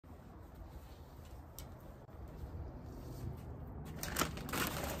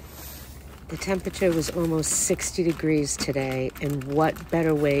The temperature was almost 60 degrees today, and what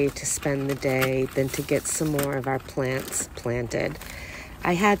better way to spend the day than to get some more of our plants planted.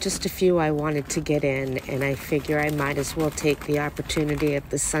 I had just a few I wanted to get in, and I figure I might as well take the opportunity of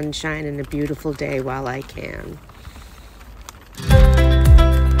the sunshine and a beautiful day while I can.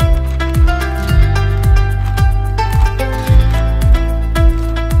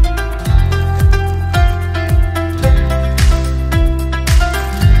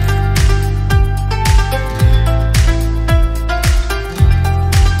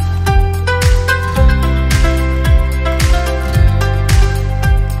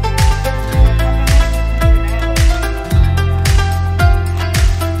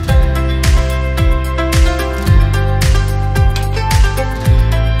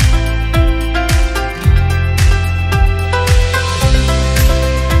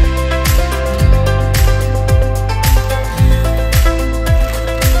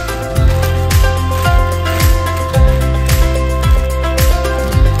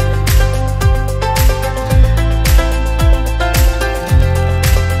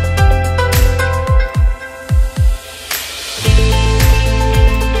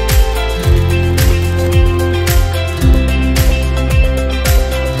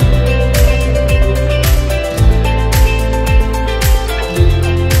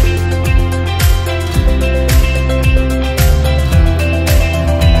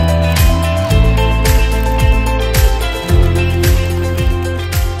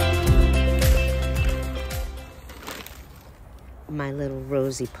 My little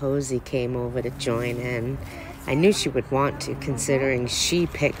Rosie Posie came over to join in. I knew she would want to, considering she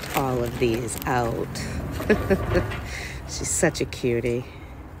picked all of these out. She's such a cutie.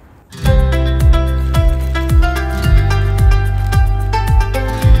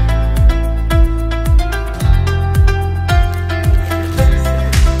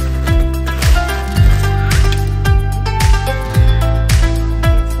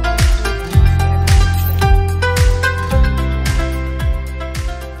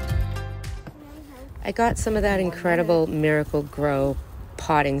 I got some of that incredible Miracle Grow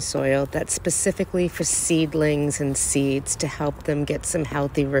potting soil that's specifically for seedlings and seeds to help them get some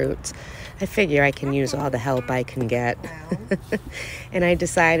healthy roots. I figure I can use all the help I can get. And I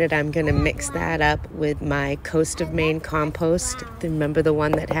decided I'm going to mix that up with my Coast of Maine compost. Remember the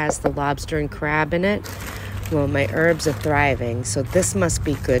one that has the lobster and crab in it? Well, my herbs are thriving, so this must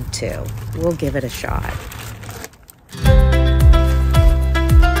be good too. We'll give it a shot.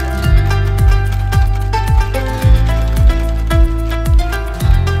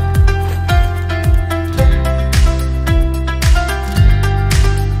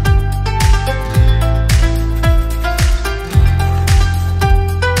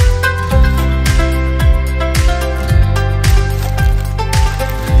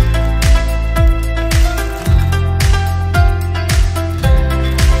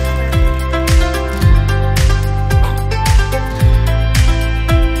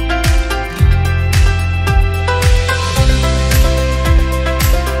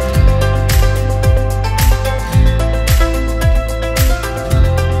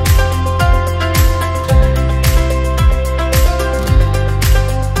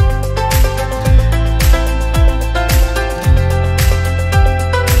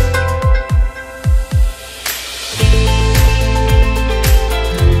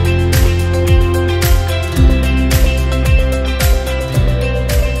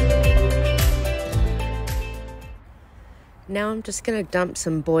 Now I'm just going to dump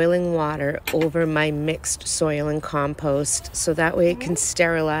some boiling water over my mixed soil and compost so that way it can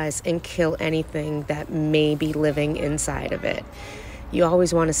sterilize and kill anything that may be living inside of it. You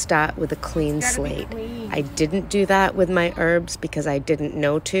always want to start with a clean slate. I didn't do that with my herbs because I didn't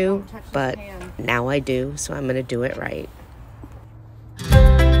know to, but now I do, so I'm going to do it right.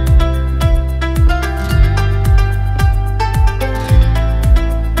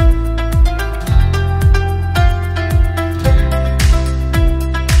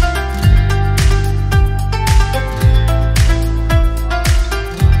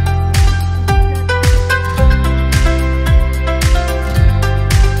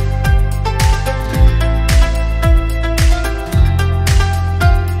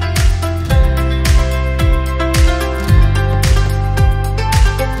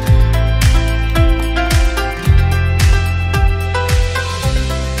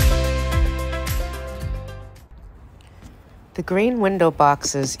 The green window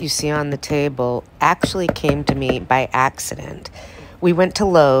boxes you see on the table actually came to me by accident. We went to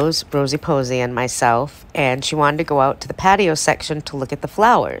Lowe's, Rosie Posie and myself, and she wanted to go out to the patio section to look at the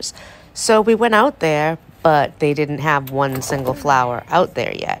flowers. So we went out there, but they didn't have one single flower out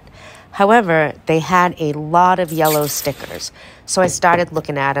there yet. However, they had a lot of yellow stickers, so I started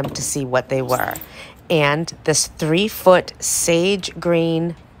looking at them to see what they were. And this 3-foot sage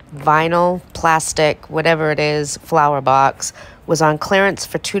green vinyl, plastic, whatever it is, flower box was on clearance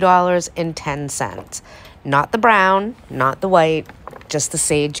for $2.10. Not the brown, not the white, just the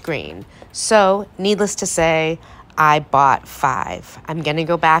sage green. So, needless to say, I bought 5. I'm going to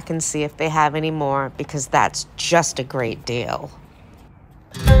go back and see if they have any more because that's just a great deal.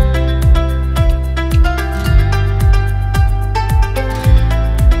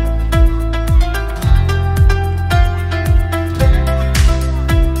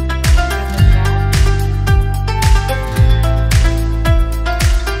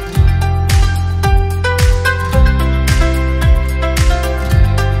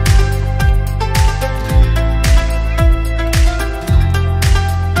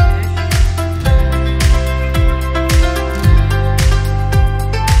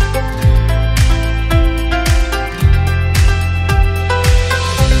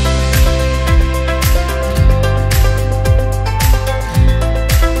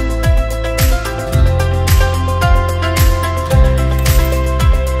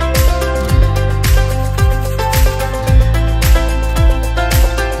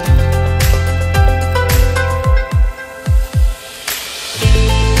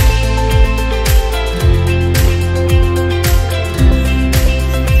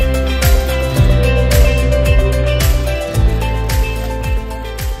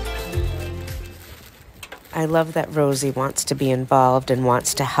 I love that Rosie wants to be involved and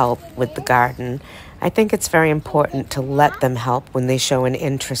wants to help with the garden. I think it's very important to let them help when they show an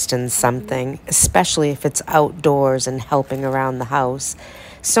interest in something, especially if it's outdoors and helping around the house.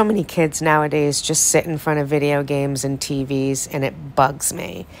 So many kids nowadays just sit in front of video games and TVs, and it bugs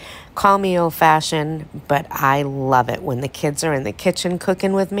me. Call me old-fashioned, but I love it when the kids are in the kitchen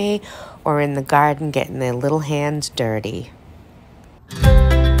cooking with me or in the garden getting their little hands dirty.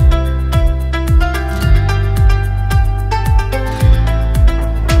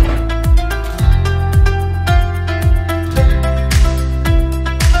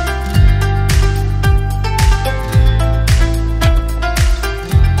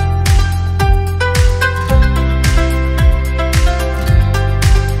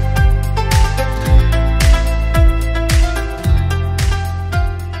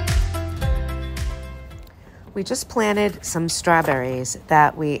 We just planted some strawberries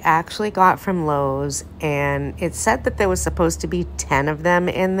that we actually got from Lowe's, and it said that there was supposed to be 10 of them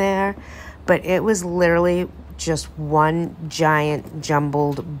in there, but it was literally just one giant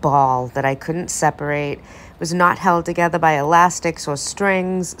jumbled ball that I couldn't separate. It was not held together by elastics or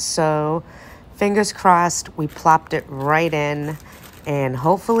strings, so fingers crossed we plopped it right in, and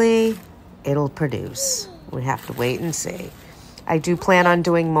hopefully it'll produce. We have to wait and see. I do plan on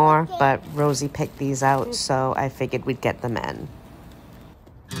doing more, but Rosie picked these out, so I figured we'd get them in.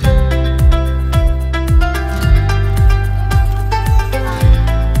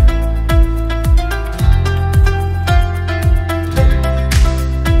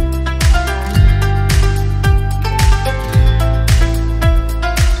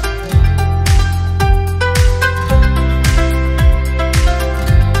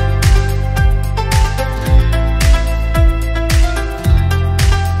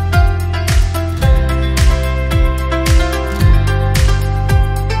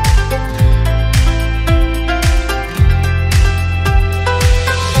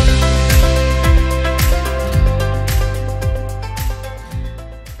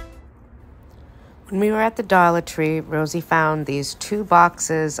 When we were at the Dollar Tree, Rosie found these 2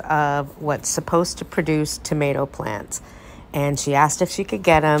 boxes of what's supposed to produce tomato plants. And she asked if she could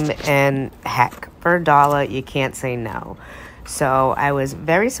get them, and heck, for $1, you can't say no. So I was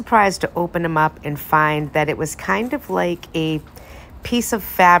very surprised to open them up and find that it was kind of like a piece of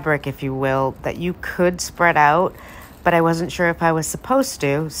fabric, if you will, that you could spread out, but I wasn't sure if I was supposed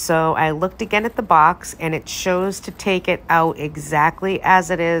to. So I looked again at the box, and it shows to take it out exactly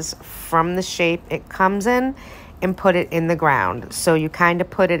as it is from the shape it comes in and put it in the ground. So you kind of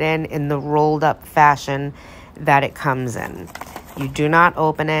put it in the rolled up fashion that it comes in. You do not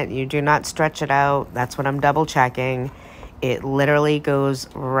open it, you do not stretch it out. That's what I'm double checking. It literally goes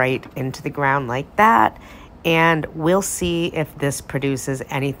right into the ground like that, and we'll see if this produces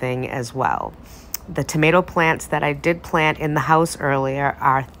anything as well. The tomato plants that I did plant in the house earlier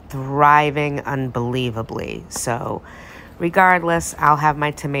are thriving unbelievably. So regardless, I'll have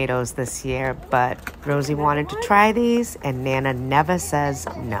my tomatoes this year, but Rosie wanted to try these, and Nana never says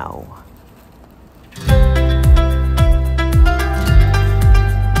no.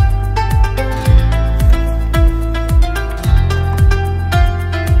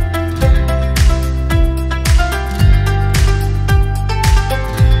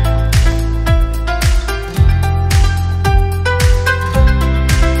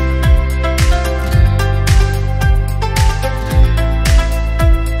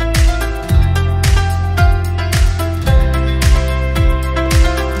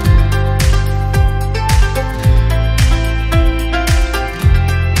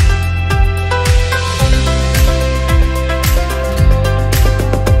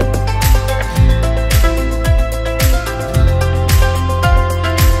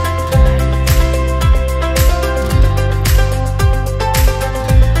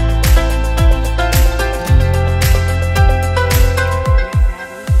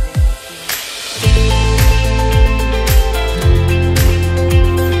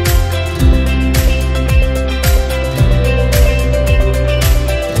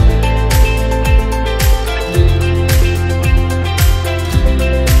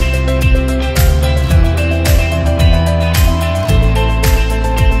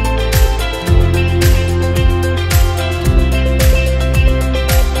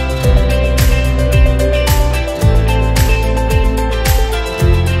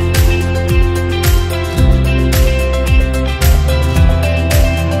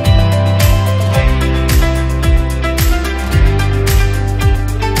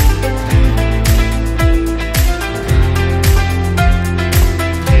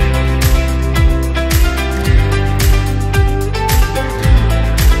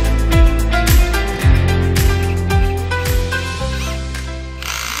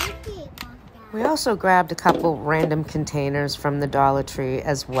 We also grabbed a couple random containers from the Dollar Tree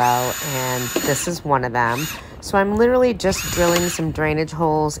as well, and this is one of them. So I'm literally just drilling some drainage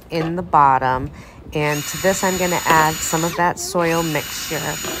holes in the bottom, and to this I'm going to add some of that soil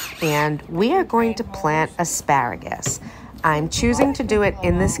mixture, and we are going to plant asparagus. I'm choosing to do it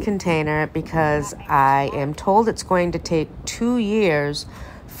in this container because I am told it's going to take 2 years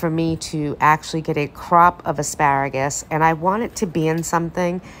for me to actually get a crop of asparagus, and I want it to be in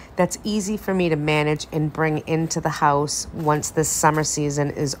something that's easy for me to manage and bring into the house once this summer season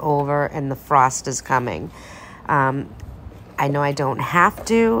is over and the frost is coming. I know I don't have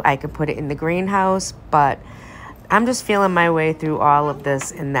to. I could put it in the greenhouse, but I'm just feeling my way through all of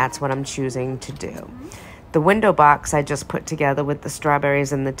this, and that's what I'm choosing to do. The window box I just put together with the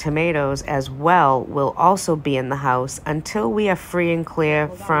strawberries and the tomatoes as well will also be in the house until we are free and clear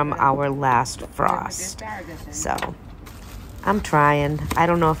from our last frost. So I'm trying. I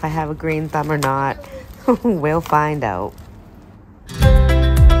don't know if I have a green thumb or not. We'll find out.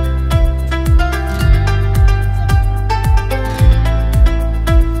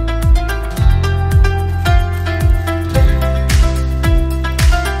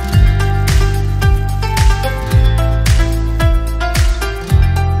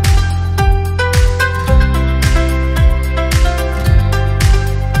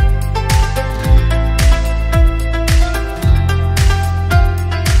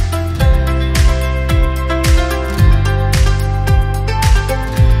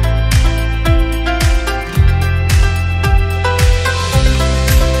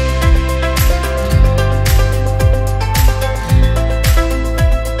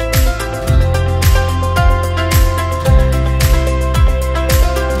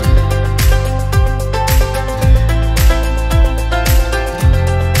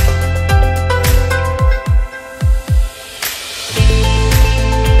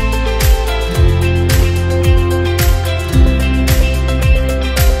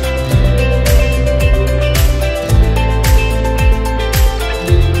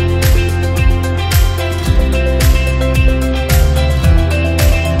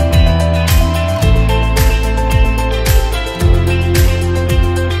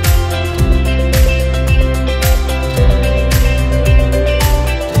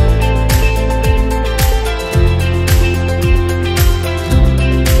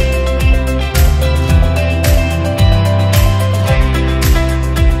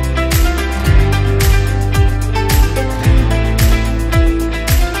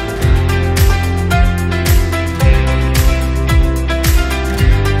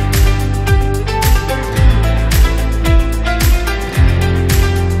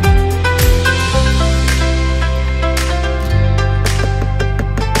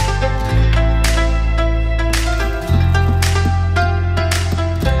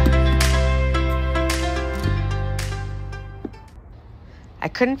 I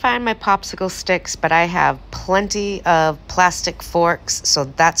couldn't find my popsicle sticks, but I have plenty of plastic forks, so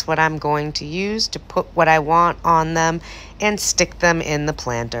that's what I'm going to use to put what I want on them and stick them in the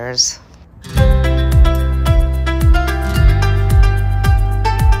planters.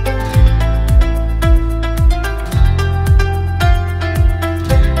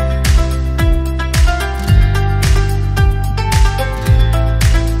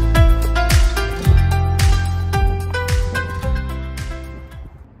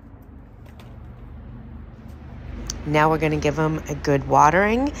 Now we're going to give them a good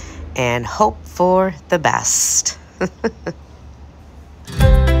watering and hope for the best.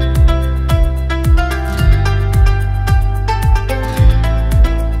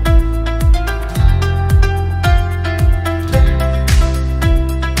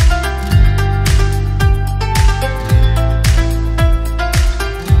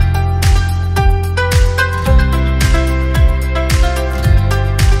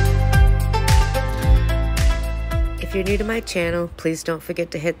 If you're new to my channel, please don't forget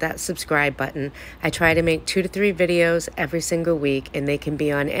to hit that subscribe button. I try to make 2 to 3 videos every single week, and they can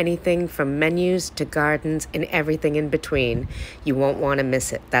be on anything from menus to gardens and everything in between. You won't want to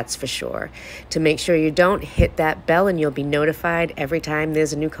miss it, that's for sure. To make sure you don't, hit that bell and you'll be notified every time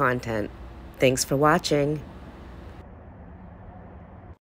there's a new content. Thanks for watching.